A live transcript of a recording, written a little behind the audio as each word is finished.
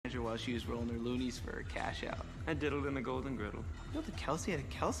her while she was rolling her loonies for her cash out. I diddled in the Golden Griddle. No, the Kelsey at a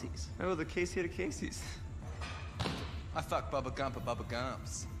Kelsey's. Oh, the Casey at a Casey's. I fucked Bubba Gump at Bubba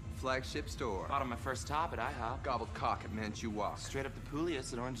Gump's. Flagship store. Bought on my first top at IHOP. Gobbled cock at Manchu-Wok. Straight up to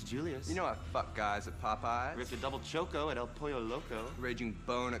Pulius at Orange Julius. You know I fuck guys at Popeyes. Ripped a double choco at El Pollo Loco. Raging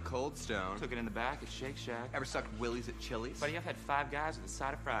bone at Cold Stone. Took it in the back at Shake Shack. Ever sucked willies at Chili's? Buddy, I've had 5 guys with a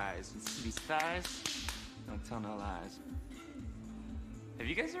side of fries. And see these thighs? Don't tell no lies. Have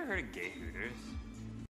you guys ever heard of gay Hooters?